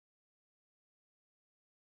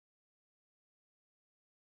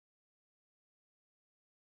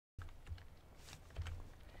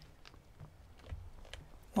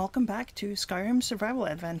Welcome back to Skyrim Survival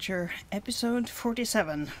Adventure, episode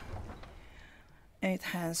 47. It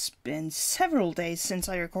has been several days since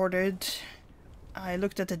I recorded. I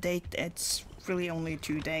looked at the date, it's really only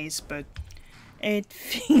 2 days, but it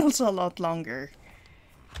feels a lot longer.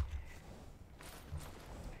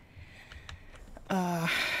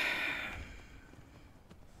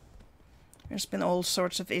 There's been all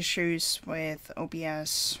sorts of issues with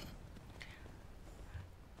OBS.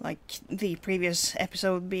 Like the previous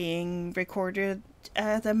episode being recorded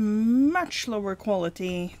at a much lower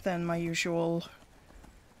quality than my usual,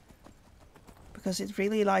 because it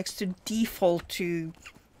really likes to default to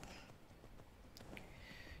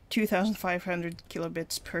 2500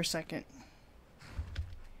 kilobits per second.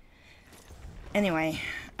 Anyway,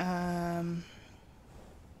 I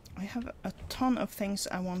have a ton of things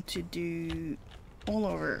I want to do all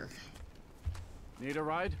over. Need a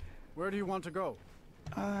ride? Where do you want to go?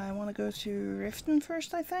 I want to go to Riften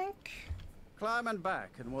first, I think. Climb and back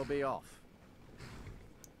and we'll be off.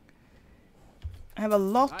 I have a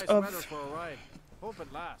lot Nice of weather for a ride. Hope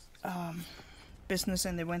it lasts. business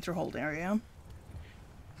in the Winterhold area.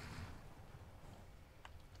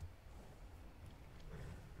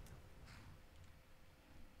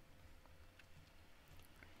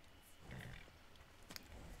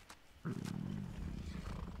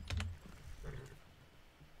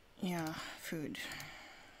 Yeah, food.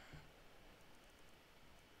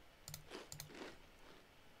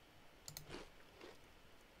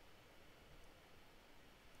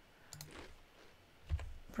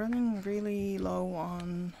 Running really low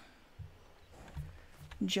on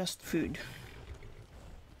just food.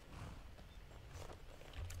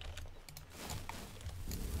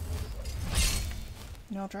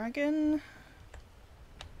 No dragon.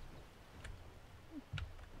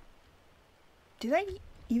 Did I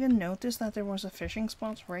even notice that there was a fishing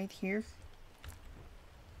spot right here?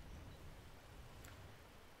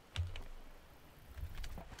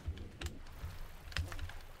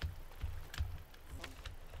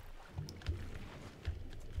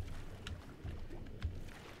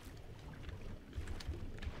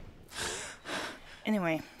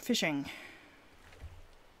 Anyway, fishing.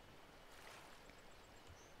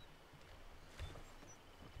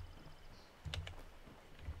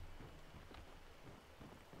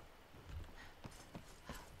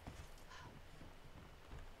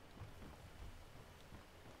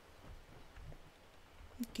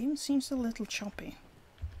 The game seems a little choppy.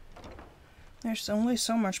 There's only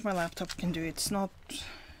so much my laptop can do. It's not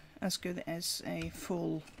as good as a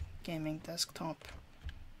full gaming desktop.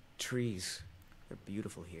 Trees. They're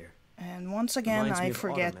beautiful here. And once again, Reminds me I of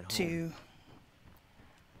forget autumn at to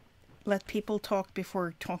let people talk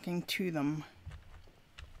before talking to them.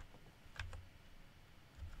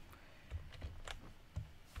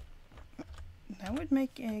 That would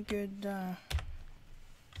make a good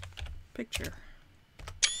picture.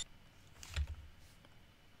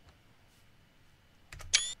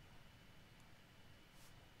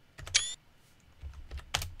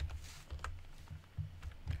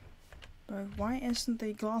 But why isn't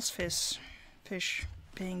the glass fish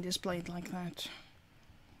being displayed like that?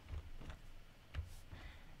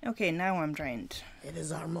 Okay, now I'm drained. It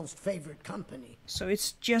is our most favorite company. So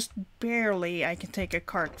it's just barely I can take a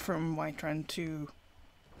cart from Whiterun to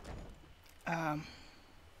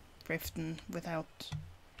Riften without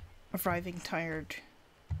arriving tired.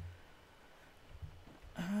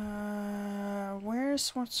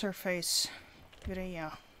 Where's what's her face?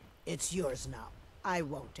 Virya. It's yours now. I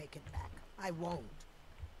won't take it back. I won't.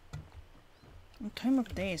 What time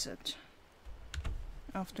of day is it?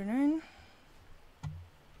 Afternoon?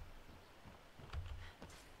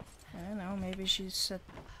 I don't know, maybe she's at...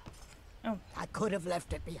 Oh. I could have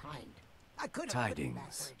left it behind. I could have put it back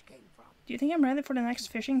Tidings. where it came from. Do you think I'm ready for the next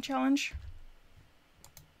fishing challenge?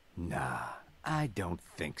 Nah, I don't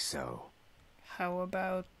think so. How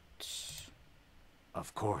about...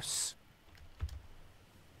 Of course.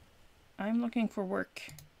 I'm looking for work.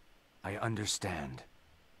 I understand.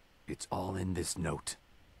 It's all in this note.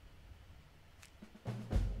 I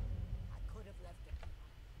could have left it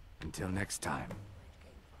behind Until next time. where it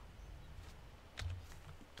came from.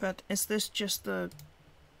 But is this just the...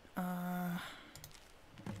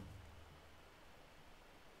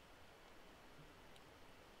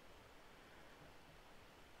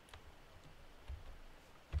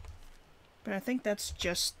 But I think that's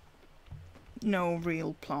just no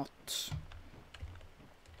real plot.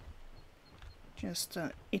 Just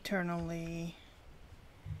eternally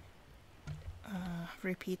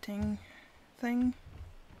repeating thing.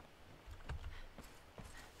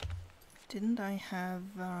 Didn't I have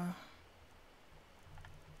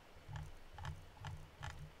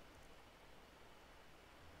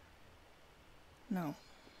No.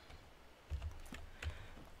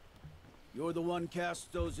 You're the one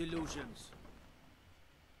cast those illusions.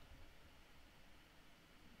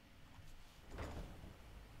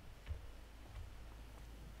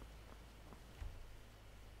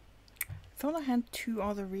 I thought I had 2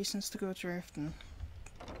 other reasons to go to Riften,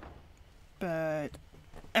 but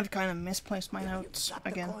I've kind of misplaced my notes If you've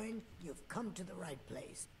got again. the coin, you've come to the right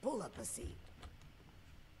place. Pull up a seat.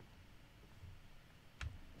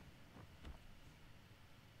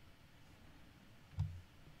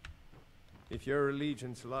 If your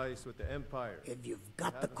allegiance lies with the Empire, If you've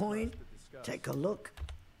got the haven't coin, much to discuss. take a look.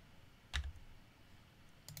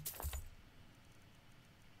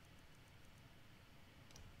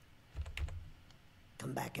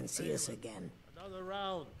 Come back and see us again. Another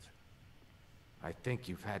round. I think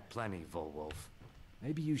you've had plenty, Volwolf.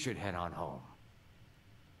 Maybe you should head on home.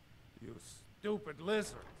 You stupid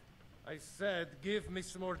lizard. I said give me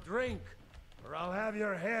some more drink, or I'll have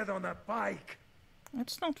your head on a pike.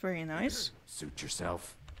 That's not very nice. Suit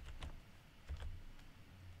yourself.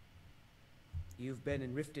 You've been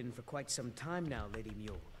in Riften for quite some time now, Lady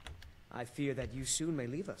Mule. I fear that you soon may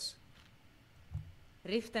leave us.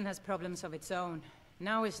 Riften has problems of its own.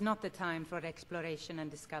 Now is not the time for exploration and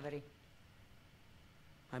discovery.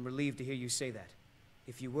 I'm relieved to hear you say that.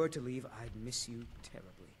 If you were to leave, I'd miss you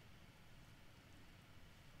terribly.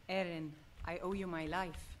 Erin, I owe you my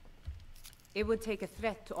life. It would take a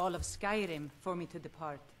threat to all of Skyrim for me to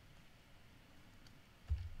depart.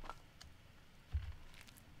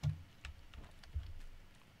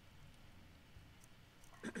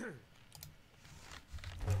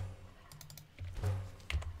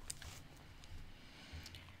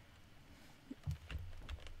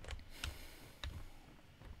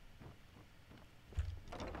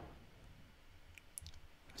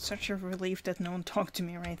 Such a relief that no one talked to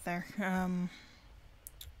me right there.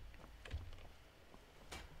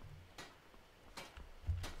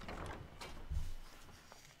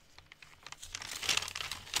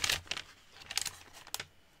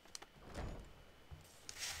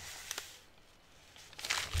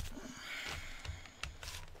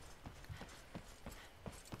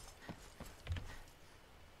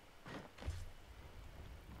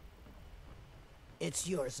 It's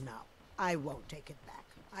yours now. I won't take it back.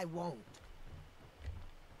 I won't.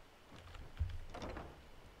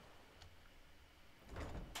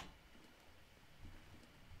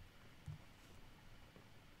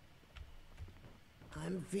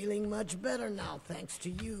 I'm feeling much better now, thanks to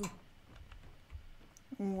you.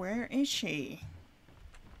 Where is she?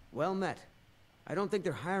 Well met. I don't think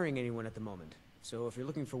they're hiring anyone at the moment, so if you're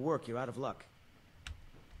looking for work, you're out of luck.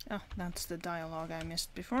 Oh, that's the dialogue I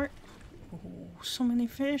missed before. Oh, so many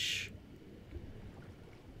fish.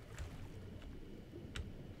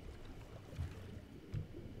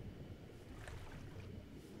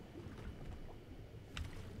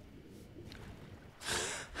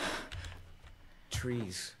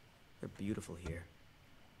 Trees. They're beautiful here.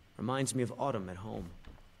 Reminds me of autumn at home.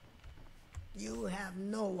 You have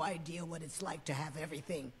no idea what it's like to have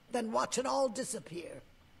everything, then watch it all disappear.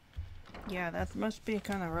 Yeah, that must be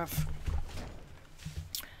kind of rough.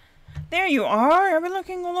 There you are! I've been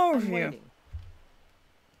looking all over you.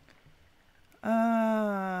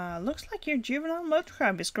 Looks like your juvenile mud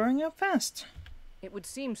crab is growing up fast. It would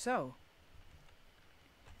seem so.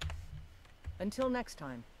 Until next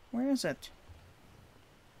time. Where is it?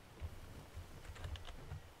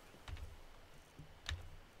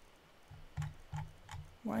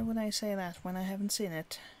 Why would I say that when I haven't seen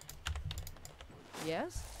it?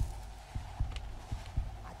 Yes?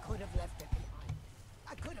 I could have left it behind.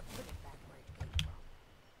 I could have put it back where it came from.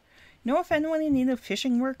 Know if anyone in need of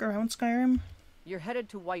fishing work around Skyrim? You're headed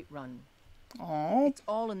to Whiterun. Oh, It's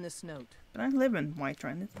all in this note. but I live in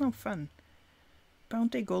Whiterun. It's no fun.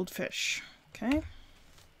 Bounty goldfish. Okay.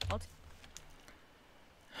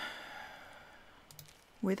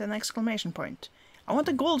 With an exclamation point. I want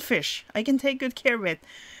a goldfish. I can take good care of it.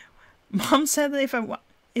 Mom said that if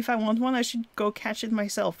I want one, I should go catch it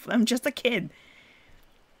myself. I'm just a kid.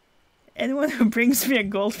 Anyone who brings me a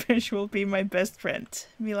goldfish will be my best friend.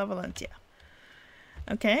 Mila Valentia.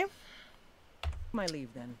 Okay. My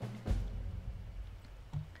leave then.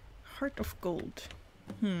 Heart of gold.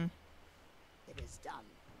 It is done.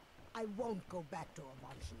 I won't go back to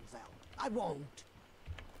Avanshenzell. I won't.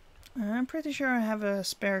 I'm pretty sure I have a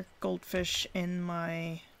spare goldfish in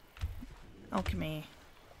my alchemy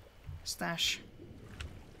stash.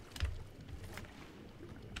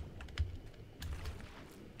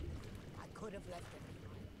 I could have left it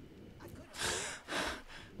behind. I could have...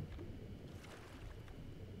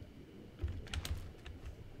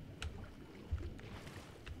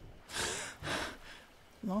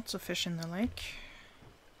 Lots of fish in the lake.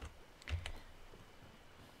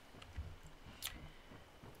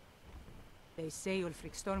 They say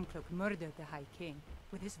Ulfric Stormcloak murdered the High King.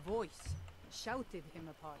 With his voice, shouted him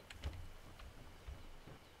apart.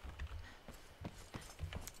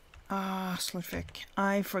 Ah, Slutwick,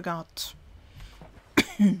 I forgot.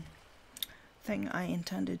 Thing I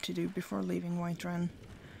intended to do before leaving Whiterun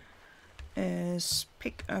is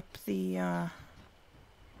pick up the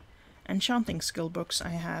enchanting skill books I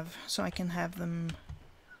have, so I can have them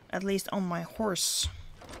at least on my horse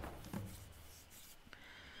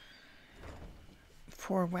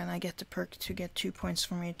for when I get the perk to get 2 points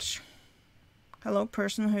from each. Hello,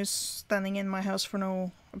 person who's standing in my house for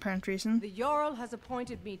no apparent reason. The Jarl has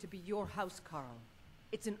appointed me to be your housecarl.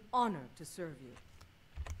 It's an honor to serve you.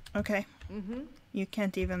 Okay. You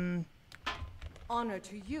can't even Honor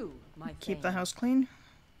to you, my keep the thane. house clean.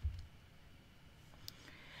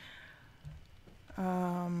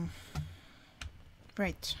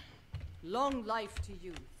 Right. Long life to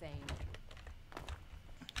you, Thane.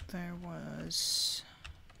 There was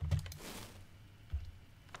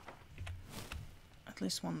at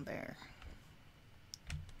least one there.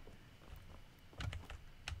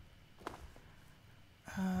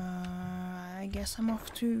 I guess I'm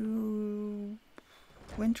off to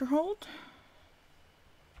Winterhold.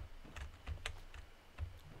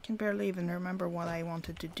 Can barely even remember what I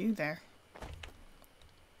wanted to do there.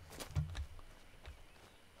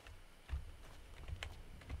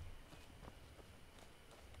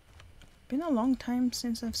 Been a long time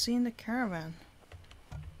since I've seen the caravan.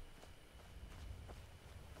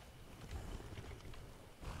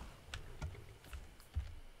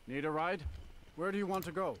 Need a ride? Where do you want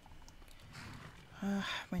to go?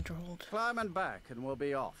 Winterhold. Climb and back and we'll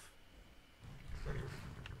be off.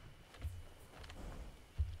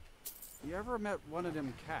 You ever met one of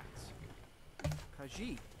them cats?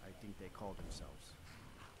 Khajiit, I think they call themselves.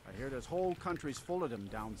 I hear this whole country's full of them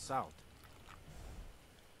down south.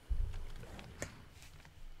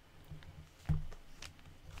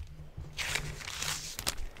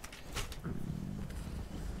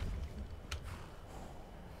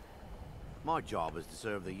 My job is to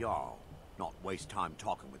serve the Jarl, not waste time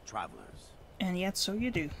talking with travelers. And yet so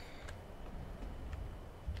you do.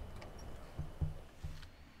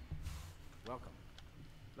 Welcome.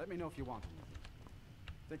 Let me know if you want anything.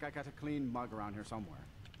 Think I got a clean mug around here somewhere.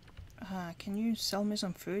 Can you sell me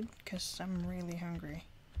some food? 'Cause I'm really hungry.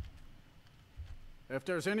 If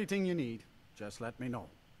there's anything you need, just let me know.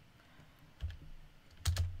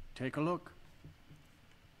 Take a look.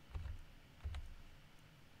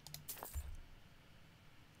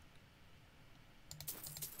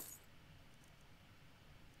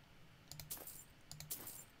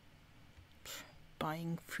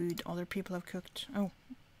 Buying food other people have cooked. Oh,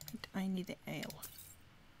 I need the ale.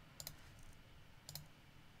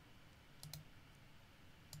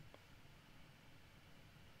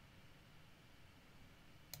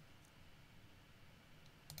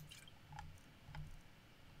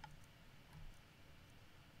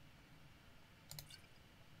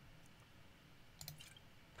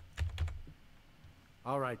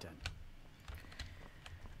 All right then.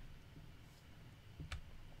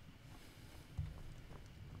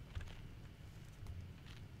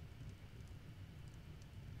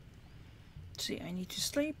 See, I need to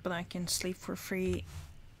sleep, but I can sleep for free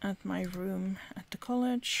at my room at the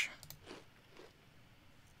college.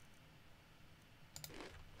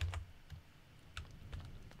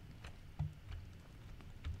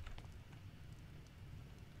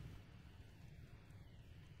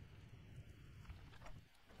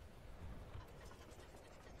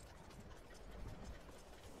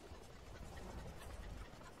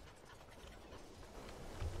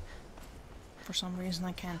 For some reason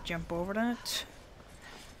I can't jump over that.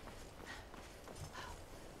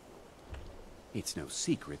 It's no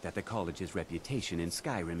secret that the college's reputation in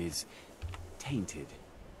Skyrim is tainted.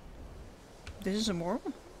 This is a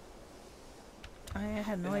worm? I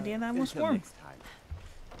had no idea that was Until warm. next time.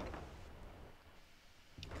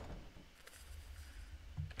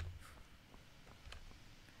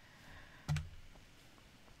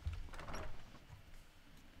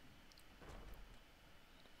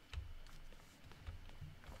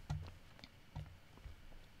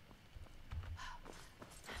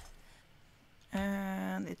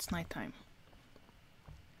 And it's nighttime.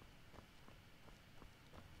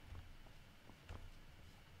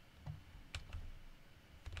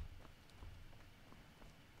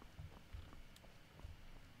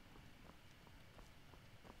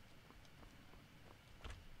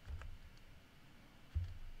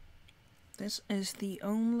 This is the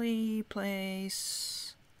only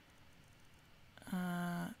place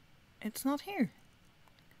It's not here.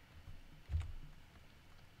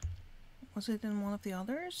 Was it in one of the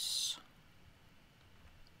others?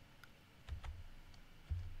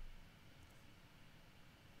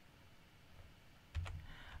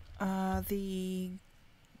 The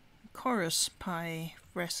chorus pie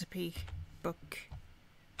recipe book.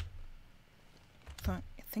 I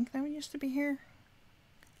think that used to be here.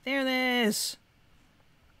 There it is!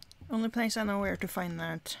 Only place I know where to find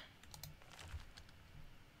that.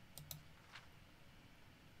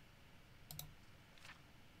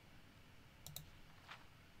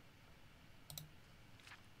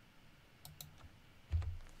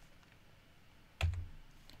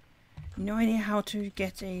 No idea how to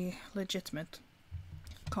get a legitimate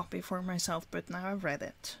copy for myself, but now I've read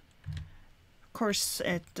it. Of course,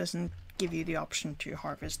 it doesn't give you the option to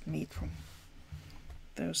harvest meat from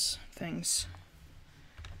those things.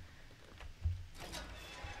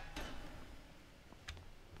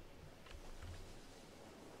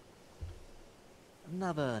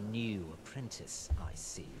 Another new apprentice, I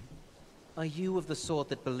see. Are you of the sort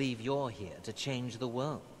that believe you're here to change the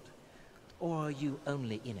world? Or are you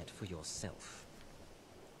only in it for yourself?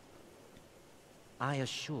 I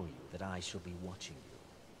assure you that I shall be watching you,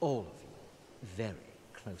 all of you, very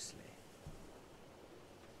closely.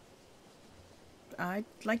 I'd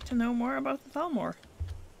like to know more about the Thalmor.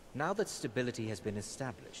 Now that stability has been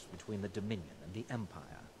established between the Dominion and the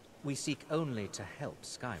Empire, we seek only to help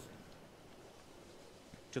Skyrim.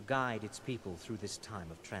 To guide its people through this time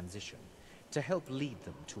of transition, to help lead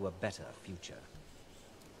them to a better future.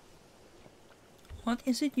 What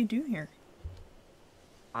is it you do here?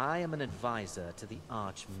 I am an advisor to the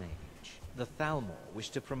Archmage. The Thalmor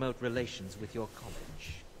wish to promote relations with your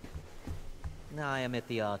college. I am at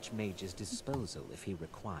the Archmage's disposal if he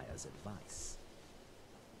requires advice.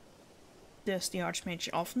 Does the Archmage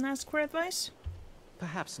often ask for advice?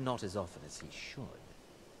 Perhaps not as often as he should.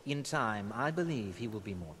 In time, I believe he will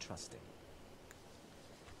be more trusting.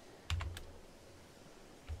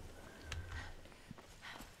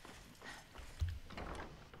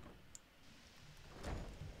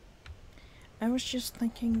 I was just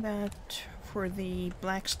thinking that for the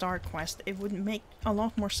Black Star quest, it would make a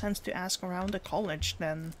lot more sense to ask around the college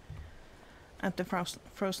than at the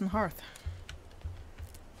Frozen Hearth.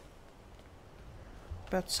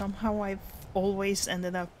 But somehow I've always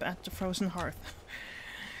ended up at the Frozen Hearth.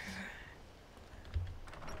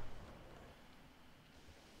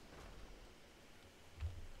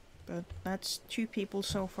 But that's 2 people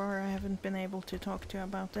so far I haven't been able to talk to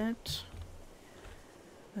about it.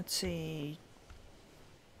 Let's see.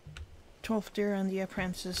 Tolfdir and the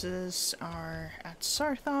apprentices are at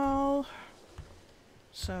Sarthal.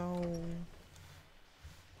 So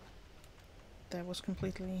that was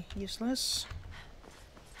completely useless.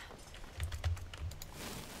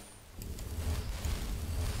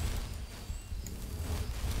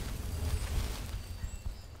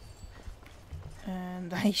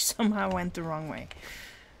 And I somehow went the wrong way.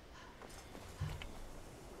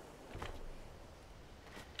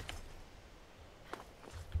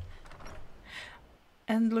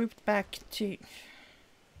 And looped back to...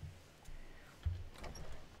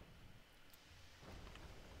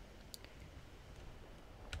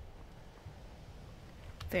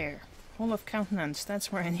 There. Hall of Countenance,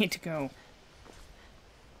 that's where I need to go.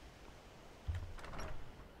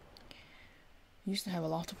 Used to have a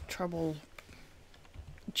lot of trouble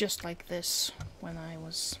just like this when I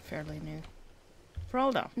was fairly new.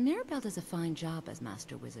 Feralda. Mirabelle does a fine job as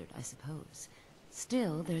Master Wizard, I suppose.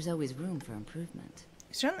 Still, there's always room for improvement.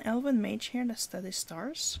 Is there an elven mage here that studies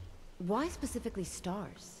stars? Why specifically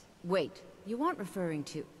stars? Wait, you aren't referring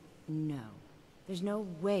to... No. There's no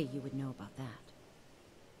way you would know about that.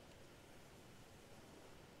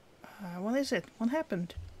 What is it? What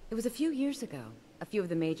happened? It was a few years ago. A few of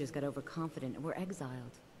the mages got overconfident and were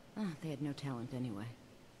exiled. They had no talent anyway.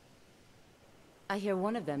 I hear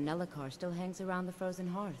one of them, Nelacar, still hangs around the Frozen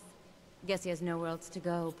Hearth. Guess he has nowhere else to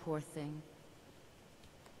go, poor thing.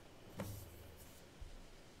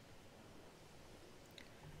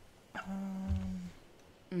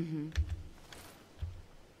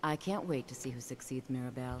 I can't wait to see who succeeds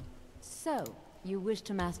Mirabelle. So, you wish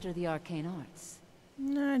to master the arcane arts?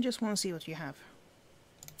 No, I just want to see what you have.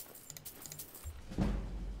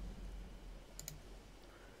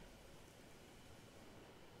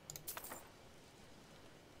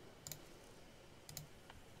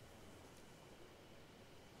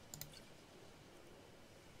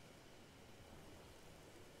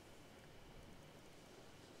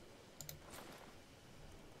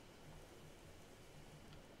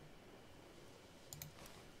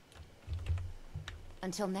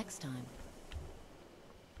 Until next time.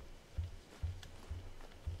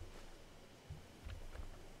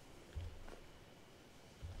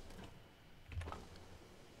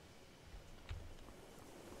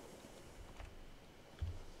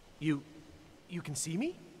 You can see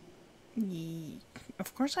me?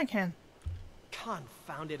 Of course I can.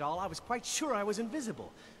 Confound it all, I was quite sure I was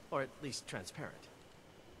invisible. Or at least transparent.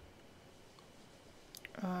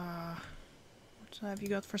 What have you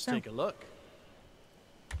got for sale? Take a look.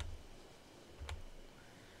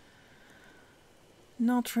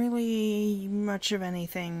 Not really much of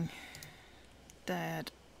anything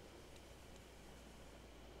that...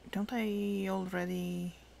 Don't I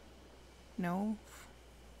already know?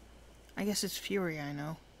 I guess it's Fury I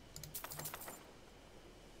know.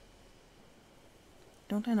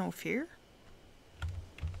 Don't I know Fear?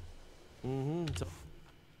 Mm-hmm.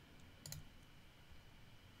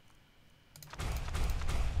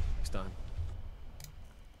 It's done.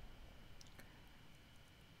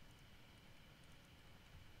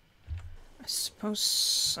 I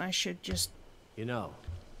suppose I should just... You know,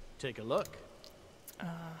 take a look.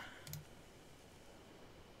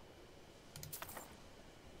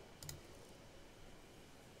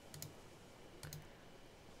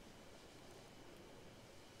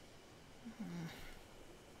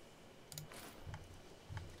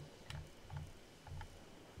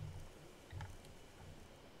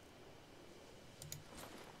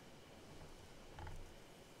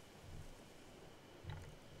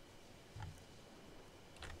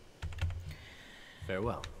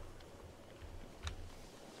 Farewell.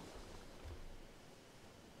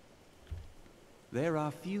 There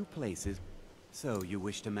are few places. So you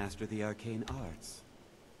wish to master the arcane arts?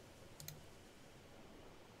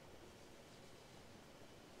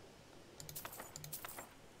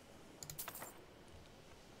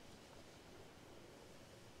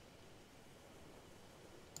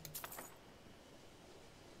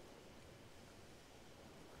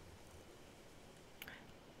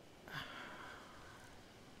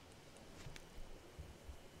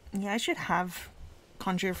 Yeah, I should have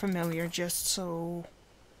Conjure Familiar just so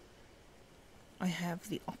I have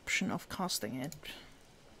the option of casting it.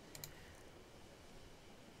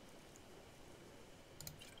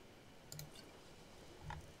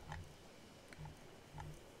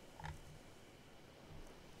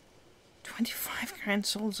 $25 grand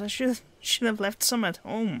souls. I should have left some at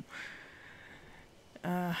home.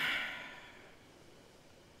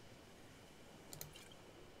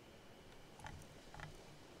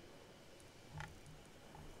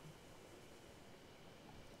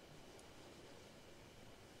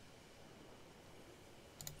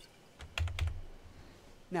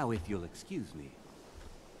 Now, if you'll excuse me.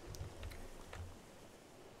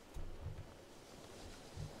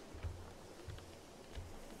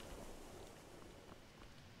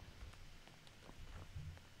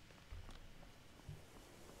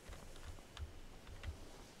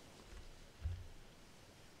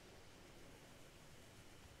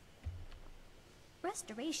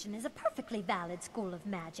 Restoration is a perfectly valid school of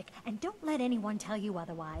magic, and don't let anyone tell you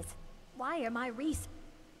otherwise. Why are my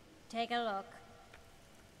Take a look.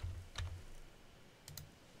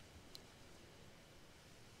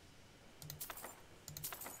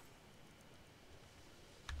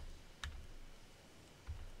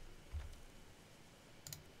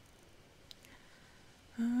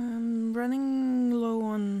 Running low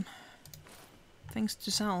on things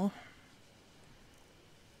to sell.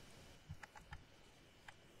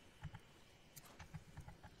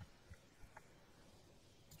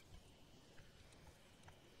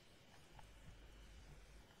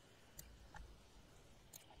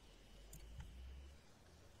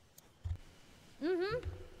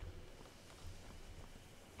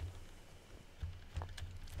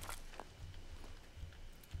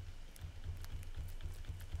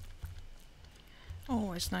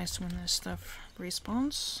 Always nice when this stuff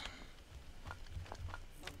respawns.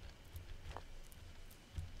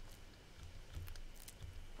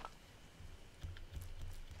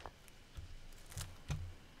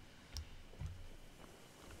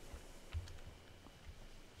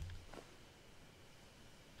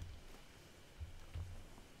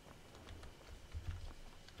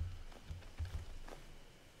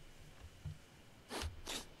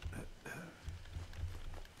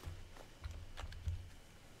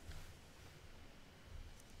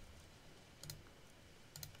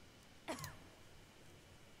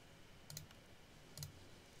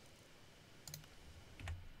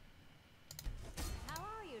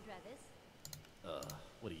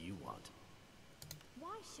 What do you want?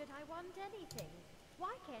 Why should I want anything?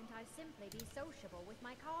 Why can't I simply be sociable with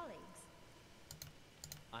my colleagues?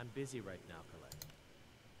 I'm busy right now, Colette.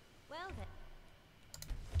 Well then.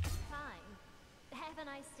 Fine. Have a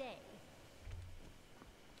nice day.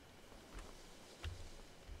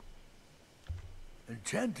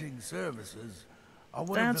 Enchanting services.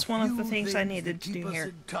 That's one of the things I needed to do here.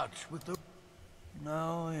 In touch with the...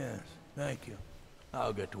 No, yes. Thank you.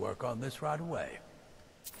 I'll get to work on this right away.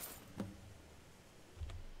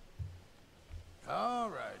 All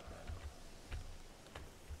right.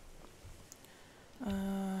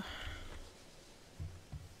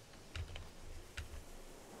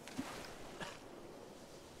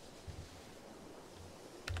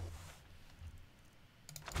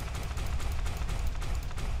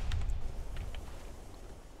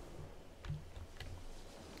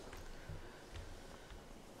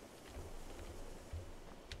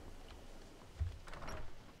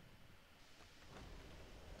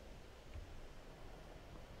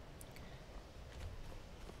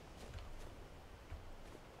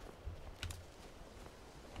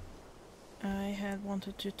 I had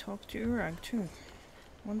wanted to talk to Urag too.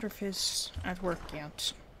 Wonder if he's at work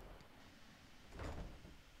yet.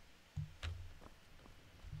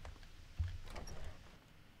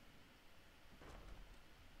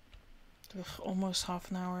 Ugh, almost half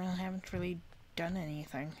an hour and I haven't really done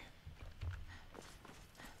anything.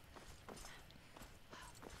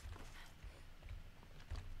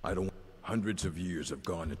 I don't... Hundreds of years have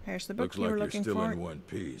gone. Here's the book Looks you like were you're looking still for. in one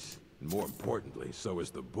piece. And more importantly, so is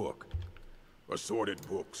the book. Assorted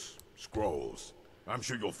books, scrolls. I'm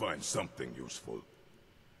sure you'll find something useful.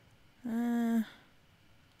 I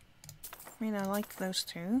mean, I like those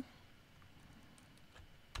two.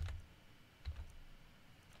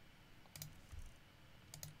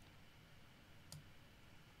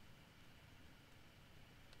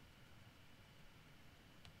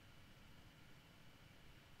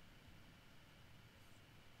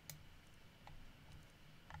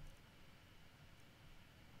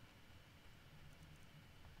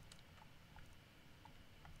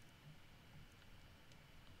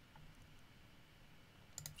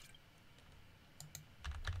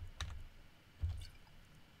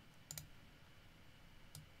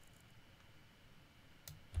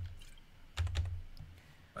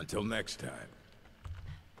 Until next time.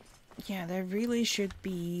 Yeah, there really should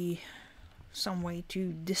be some way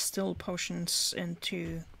to distill potions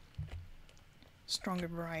into stronger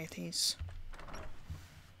varieties.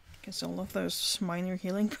 Because all of those minor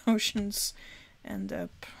healing potions end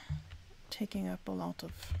up taking up a lot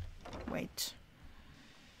of weight.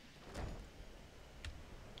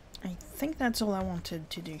 I think that's all I wanted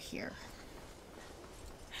to do here.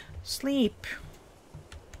 Sleep!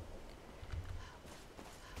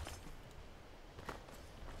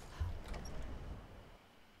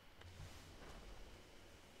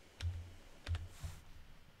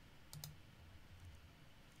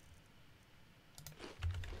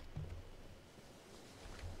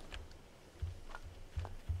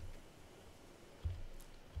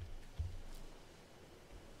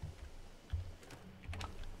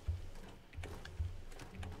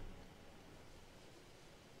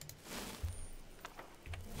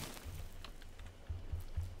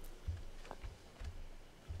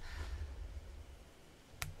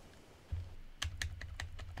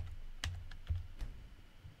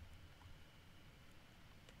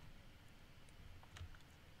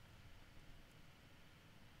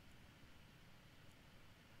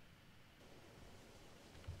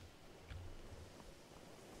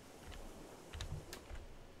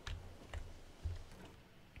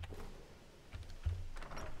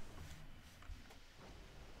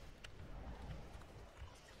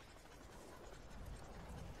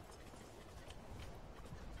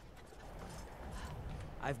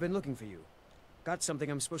 I've been looking for you. Got something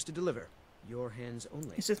I'm supposed to deliver. Your hands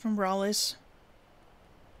only. Is it from Rallis?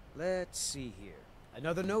 Let's see here.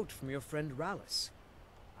 Another note from your friend Rallis.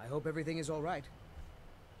 I hope everything is all right.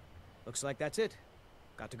 Looks like that's it.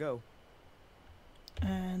 Got to go.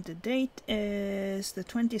 And the date is the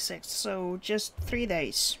 26th, so just 3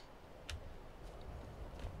 days.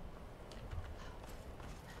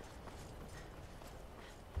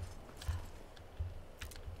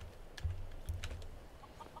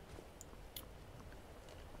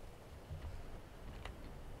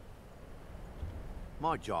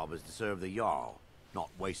 My job is to serve the Jarl, not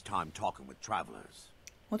waste time talking with travelers.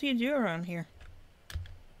 What do you do around here?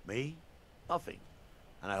 Me? Nothing.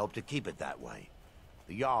 And I hope to keep it that way.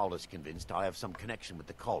 The Jarl is convinced I have some connection with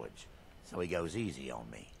the college, so he goes easy on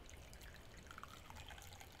me.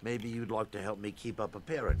 Maybe you'd like to help me keep up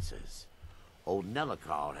appearances. Old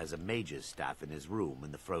Nellikar has a mage's staff in his room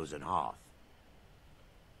in the frozen hearth.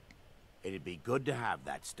 It'd be good to have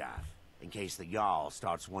that staff, in case the Jarl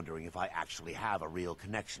starts wondering if I actually have a real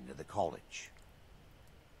connection to the college.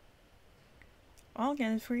 I'll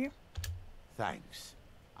get it for you. Thanks.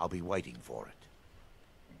 I'll be waiting for it.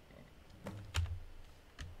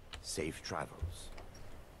 Safe travels.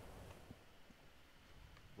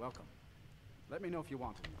 Welcome. Let me know if you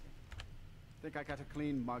want anything. Think I got a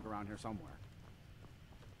clean mug around here somewhere.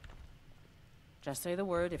 Just say the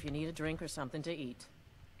word if you need a drink or something to eat.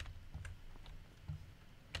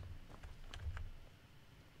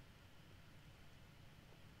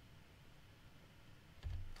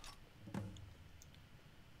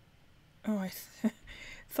 Oh, I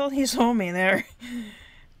thought he saw me there.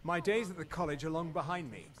 My days at the college are long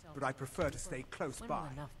behind me, but I prefer to stay close by. When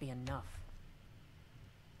will enough be enough?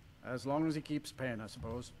 As long as he keeps paying, I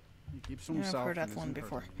suppose. He keeps to Yeah, I've himself. heard that and one isn't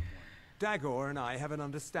before. hurting anyone. Dagor and I have an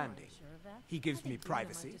understanding. He gives me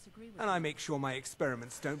privacy, and I make sure my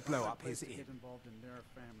experiments don't blow up his inn.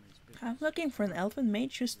 I'm looking for an elven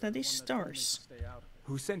mage who studies stars.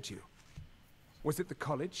 Who sent you? Was it the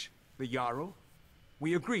college? The Jarl?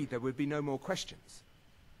 We agreed there would be no more questions.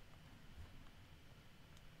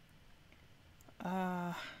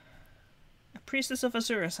 A priestess of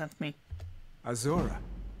Azura sent me. Azura?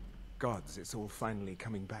 Gods, it's all finally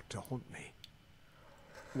coming back to haunt me.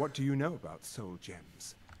 What do you know about soul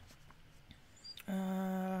gems?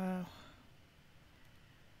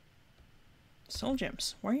 Soul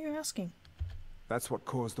gems? Why are you asking? That's what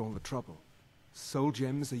caused all the trouble. Soul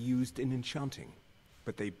gems are used in enchanting,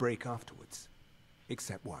 but they break afterwards.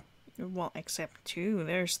 Except one. Well, except two.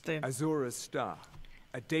 There's the Azura's star.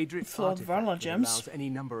 A Daedric Flawed artifact that gems. allows any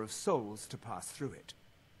number of souls to pass through it.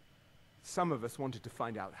 Some of us wanted to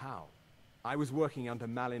find out how. I was working under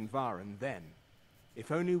Malin Varen then.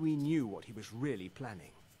 If only we knew what he was really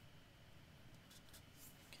planning.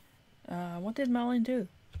 What did Malin do?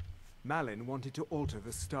 Malin wanted to alter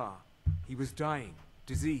the star. He was dying,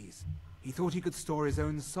 disease. He thought he could store his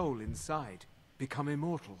own soul inside, become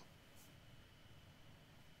immortal.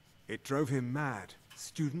 It drove him mad.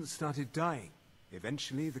 Students started dying.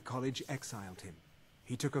 Eventually, the college exiled him.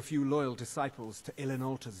 He took a few loyal disciples to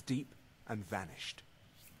Ilinalta's Deep and vanished.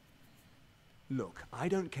 Look, I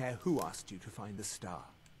don't care who asked you to find the star,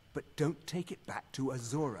 but don't take it back to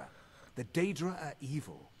Azura. The Daedra are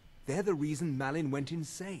evil. They're the reason Malin went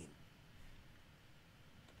insane.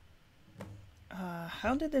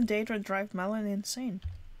 How did the Daedra drive Malin insane?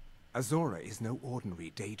 Azura is no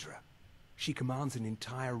ordinary Daedra. She commands an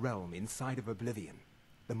entire realm inside of Oblivion.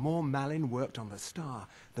 The more Malin worked on the star,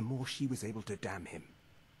 the more she was able to damn him.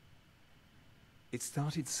 It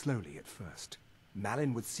started slowly at first.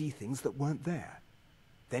 Malin would see things that weren't there.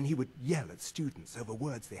 Then he would yell at students over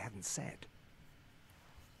words they hadn't said.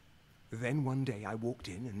 Then one day I walked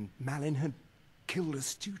in and Malin had killed a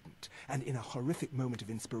student, and in a horrific moment of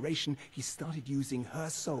inspiration, he started using her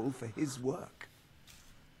soul for his work.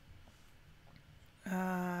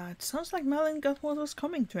 It sounds like Malin got what was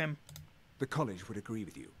coming to him. The college would agree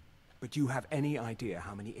with you. But do you have any idea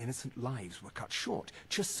how many innocent lives were cut short,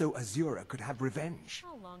 just so Azura could have revenge?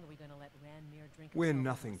 How long are we going to let Ranmir drink? We're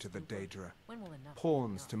nothing to the Daedra. When will enough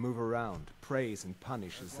Pawns to move around, praise and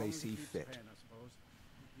punish as they see fit. Paying, I suppose.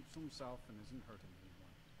 He keeps to himself and isn't hurting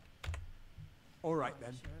anyone. All right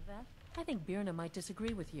then. Sure of that? I think Birna might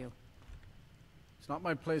disagree with you. It's not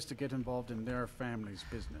my place to get involved in their family's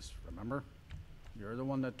business, remember? You're the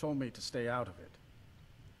one that told me to stay out of it.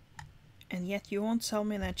 And yet you won't sell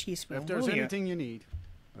me that cheese wheel, If there's will you? anything you need,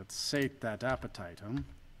 let's sate that appetite, huh?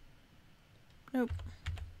 Nope.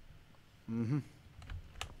 Mm-hmm.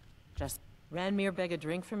 Just Ranmir beg a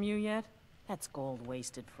drink from you yet? That's gold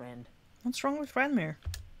wasted, friend. What's wrong with Ranmir?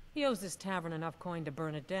 He owes this tavern enough coin to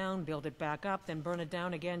burn it down, build it back up, then burn it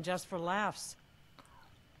down again just for laughs.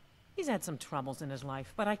 He's had some troubles in his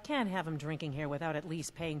life, but I can't have him drinking here without at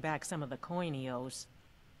least paying back some of the coin he owes.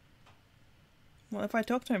 What if I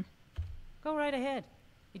talk to him? Go right ahead.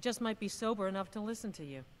 He just might be sober enough to listen to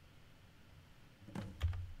you.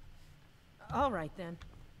 All right, then.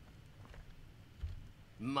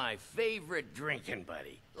 My favorite drinking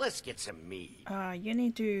buddy. Let's get some mead. You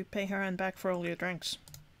need to pay her and back for all your drinks.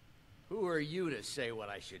 Who are you to say what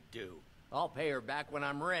I should do? I'll pay her back when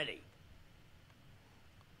I'm ready.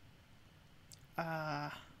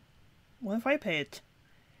 What if I pay it?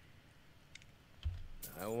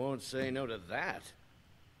 I won't say no to that.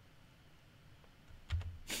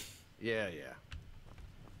 Yeah.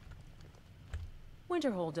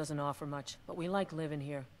 Winterhold doesn't offer much, but we like living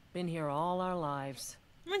here. Been here all our lives.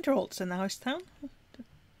 Winterhold's a nice town.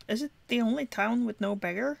 Is it the only town with no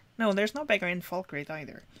beggar? No, there's no beggar in Falkreath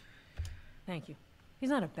either. Thank you. He's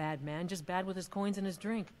not a bad man, just bad with his coins and his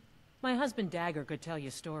drink. My husband Dagger could tell you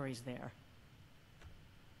stories there.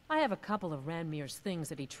 I have a couple of Ranmir's things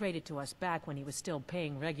that he traded to us back when he was still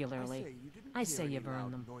paying regularly. I say you burn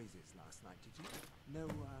them. Noises last night, did you? No,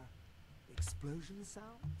 explosion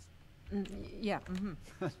sounds? Yeah,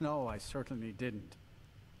 No, I certainly didn't.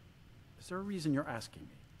 Is there a reason you're asking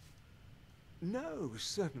me? No,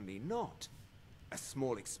 certainly not. A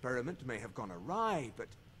small experiment may have gone awry, but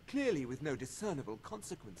clearly with no discernible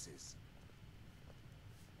consequences.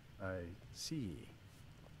 I see.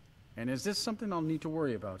 And is this something I'll need to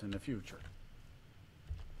worry about in the future?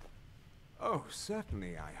 Oh,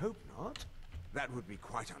 certainly, I hope not. That would be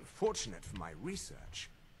quite unfortunate for my research.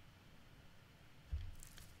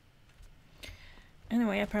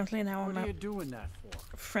 Anyway, apparently now I'm What are a you doing that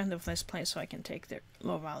for? friend of this place, so I can take their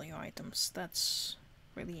low-value items. That's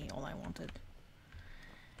really all I wanted.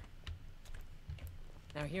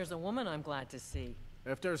 Now here's a woman I'm glad to see.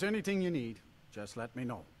 If there's anything you need, just let me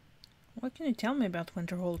know. What can you tell me about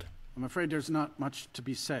Winterhold? I'm afraid there's not much to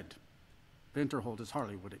be said. Winterhold is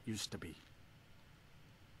hardly what it used to be.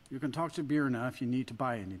 You can talk to Birna if you need to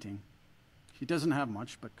buy anything. He doesn't have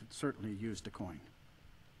much, but could certainly use the coin.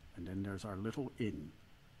 And then there's our little inn.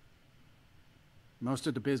 Most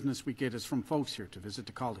of the business we get is from folks here to visit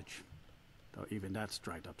the college, though even that's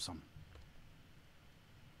dried up some.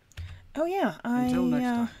 Oh yeah, Until next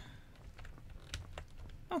time.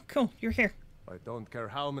 Oh cool, you're here. I don't care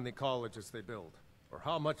how many colleges they build, or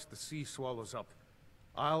how much the sea swallows up.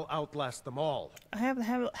 I'll outlast them all. I have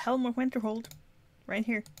the Helm of Winterhold, right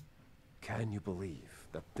here. Can you believe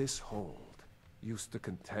that this hold used to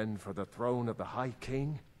contend for the throne of the High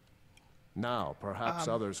King? Now, perhaps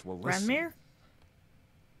others will listen. Ranmir?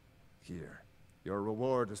 Here, your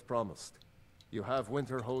reward is promised. You have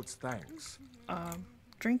Winterhold's thanks.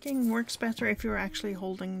 Drinking works better if you're actually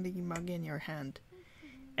holding the mug in your hand.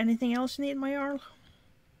 Anything else you need, my Jarl?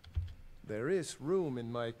 There is room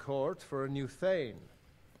in my court for a new Thane.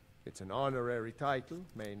 It's an honorary title,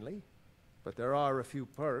 mainly, but there are a few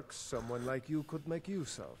perks someone like you could make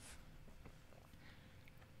use of.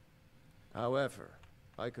 However,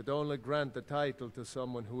 I could only grant the title to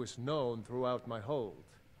someone who is known throughout my hold.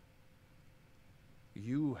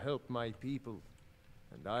 You help my people,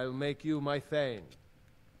 and I'll make you my Thane.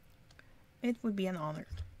 It would be an honor.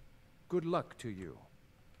 Good luck to you.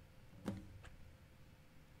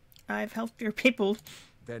 I've helped your people.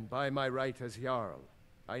 Then by my right as Jarl,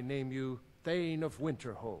 I name you Thane of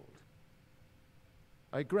Winterhold.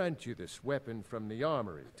 I grant you this weapon from the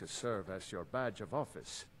armory to serve as your badge of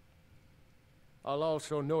office. I'll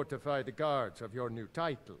also notify the guards of your new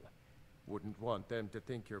title. Wouldn't want them to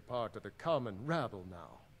think you're part of the common rabble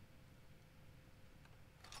now.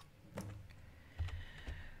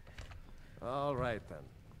 All right, then.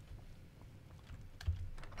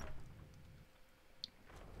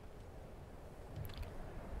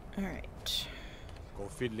 All right. Go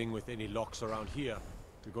fiddling with any locks around here.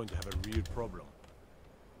 You're going to have a real problem.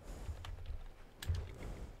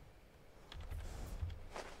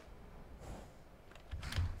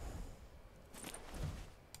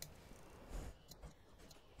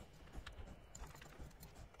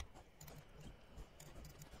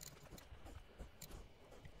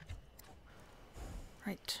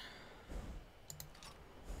 Right.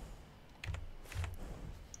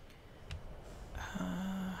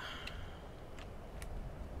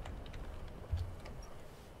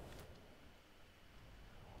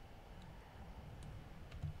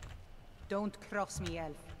 Don't cross me,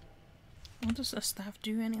 elf. What does the staff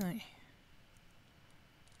do anyway?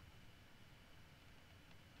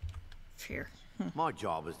 Fear. My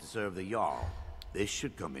job is to serve the Jarl. This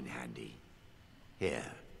should come in handy. Here,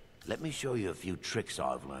 let me show you a few tricks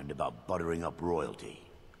I've learned about buttering up royalty.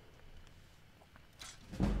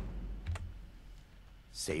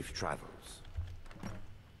 Safe travels.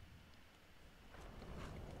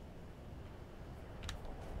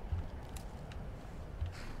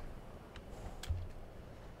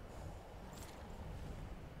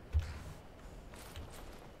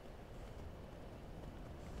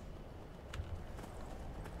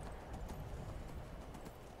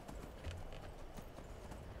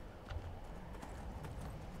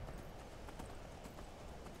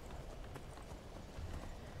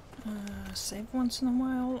 Save once in a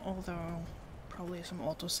while, although probably some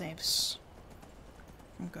autosaves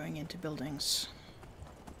from going into buildings.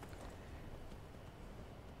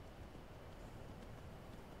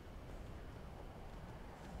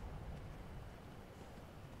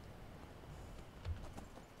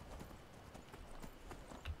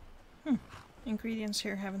 Ingredients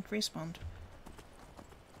here haven't respawned.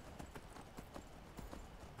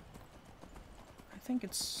 I think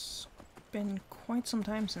it's been quite some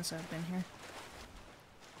time since I've been here.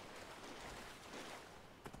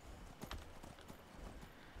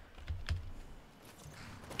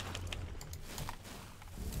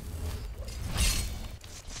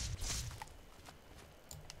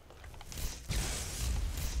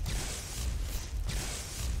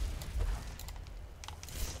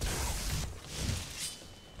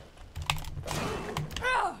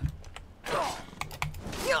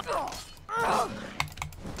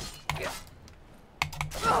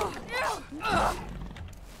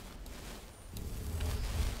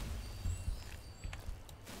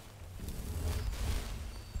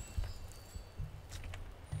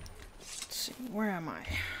 see, where am I?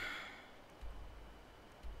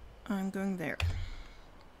 I'm going there.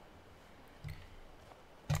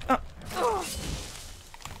 Oh. Oh.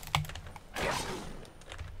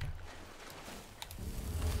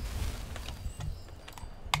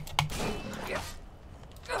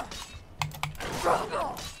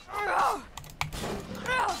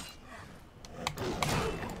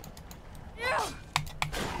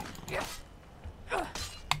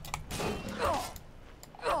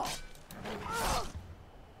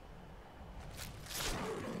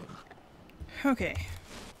 Okay.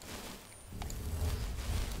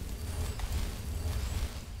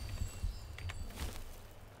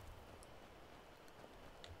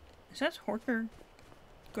 Is that Horker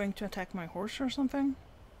going to attack my horse or something?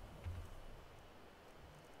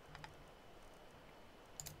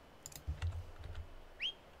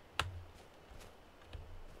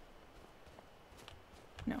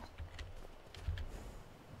 No.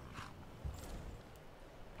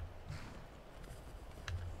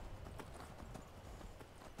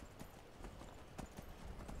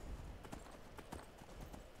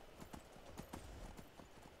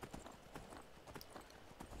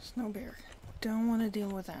 Snow bear. Don't want to deal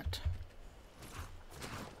with that.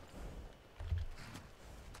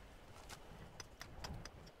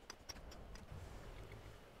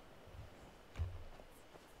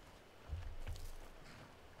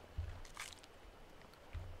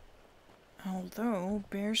 Although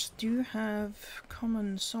bears do have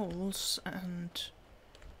common souls, and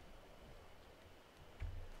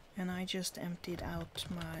I just emptied out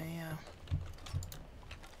my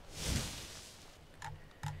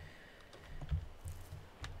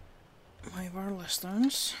Varla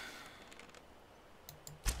stones.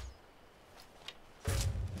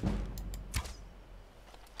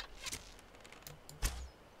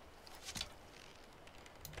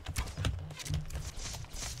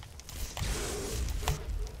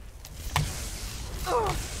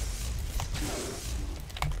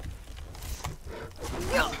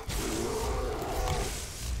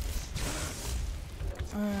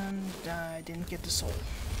 And I didn't get the soul.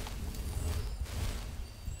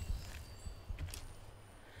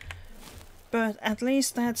 But at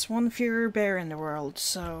least that's one fewer bear in the world,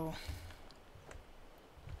 so...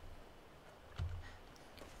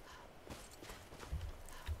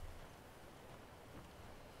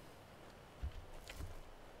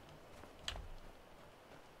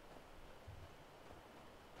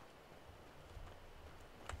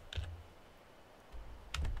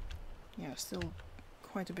 yeah, still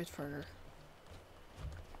quite a bit further.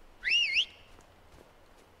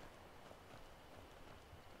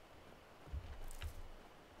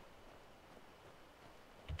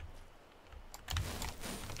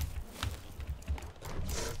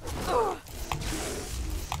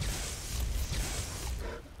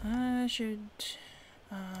 I should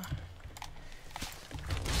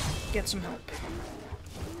get some help.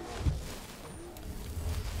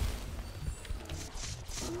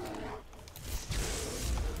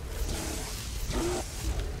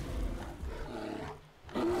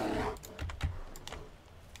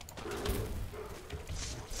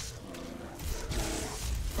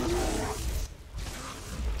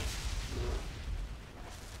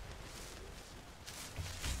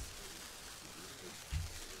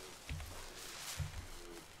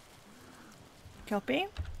 Kelpie?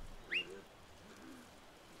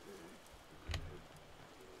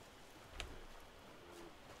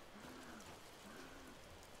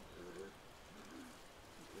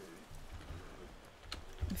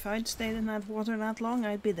 If I'd stayed in that water that long,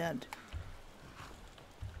 I'd be dead.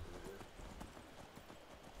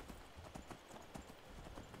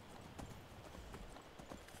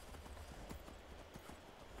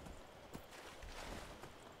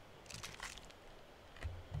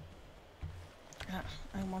 Ah,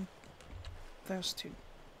 I want those two.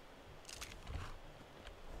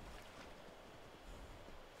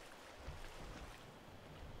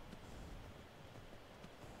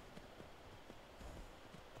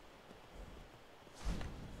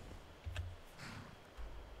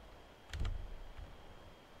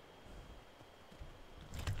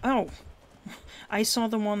 Oh, I saw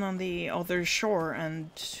the one on the other shore and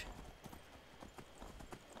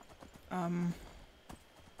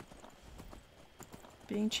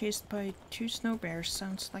being chased by 2 snow bears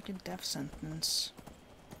sounds like a death sentence.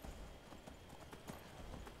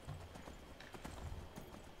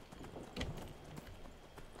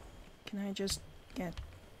 Can I just get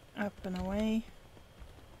up and away?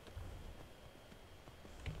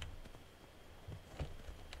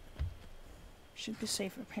 Should be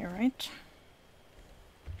safe up here, right?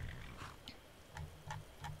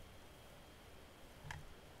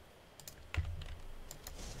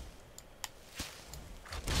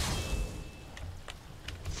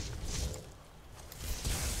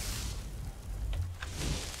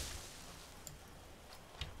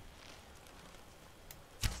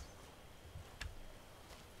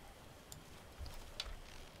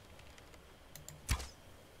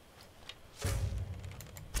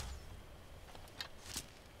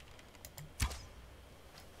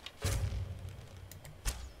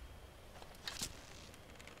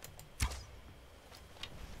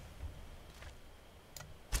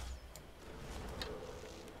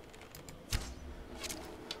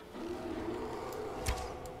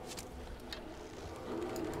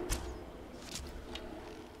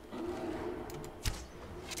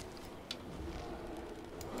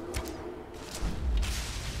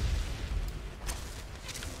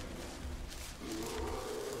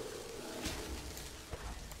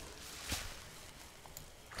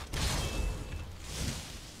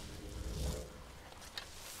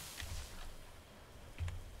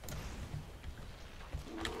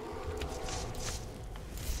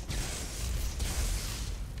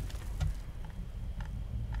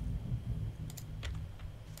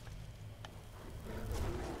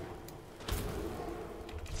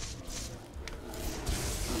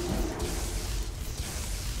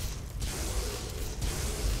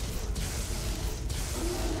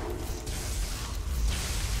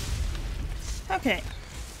 Okay.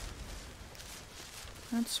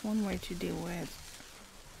 That's one way to deal with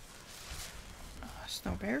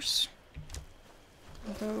snow bears.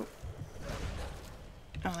 Although...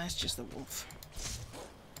 oh, that's just a wolf.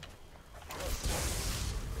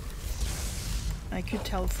 I could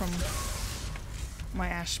tell from my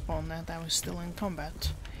ash spawn that I was still in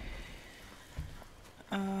combat.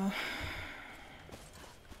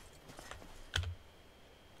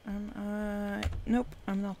 Nope,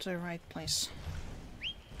 I'm not the right place.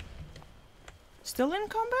 Still in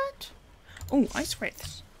combat? Oh, ice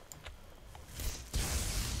wraiths.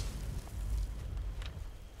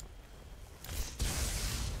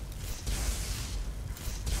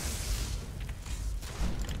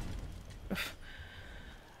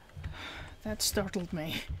 That startled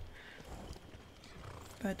me.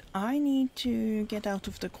 But I need to get out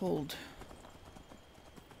of the cold.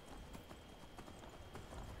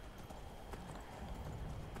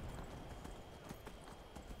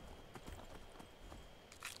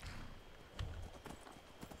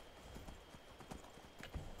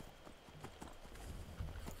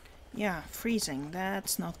 Yeah, freezing.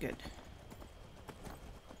 That's not good.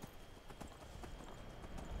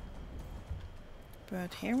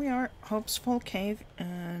 But here we are, Hope's Fall Cave,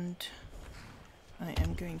 and I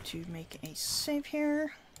am going to make a save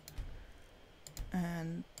here.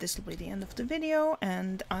 And this will be the end of the video,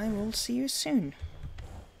 and I will see you soon.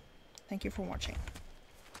 Thank you for watching.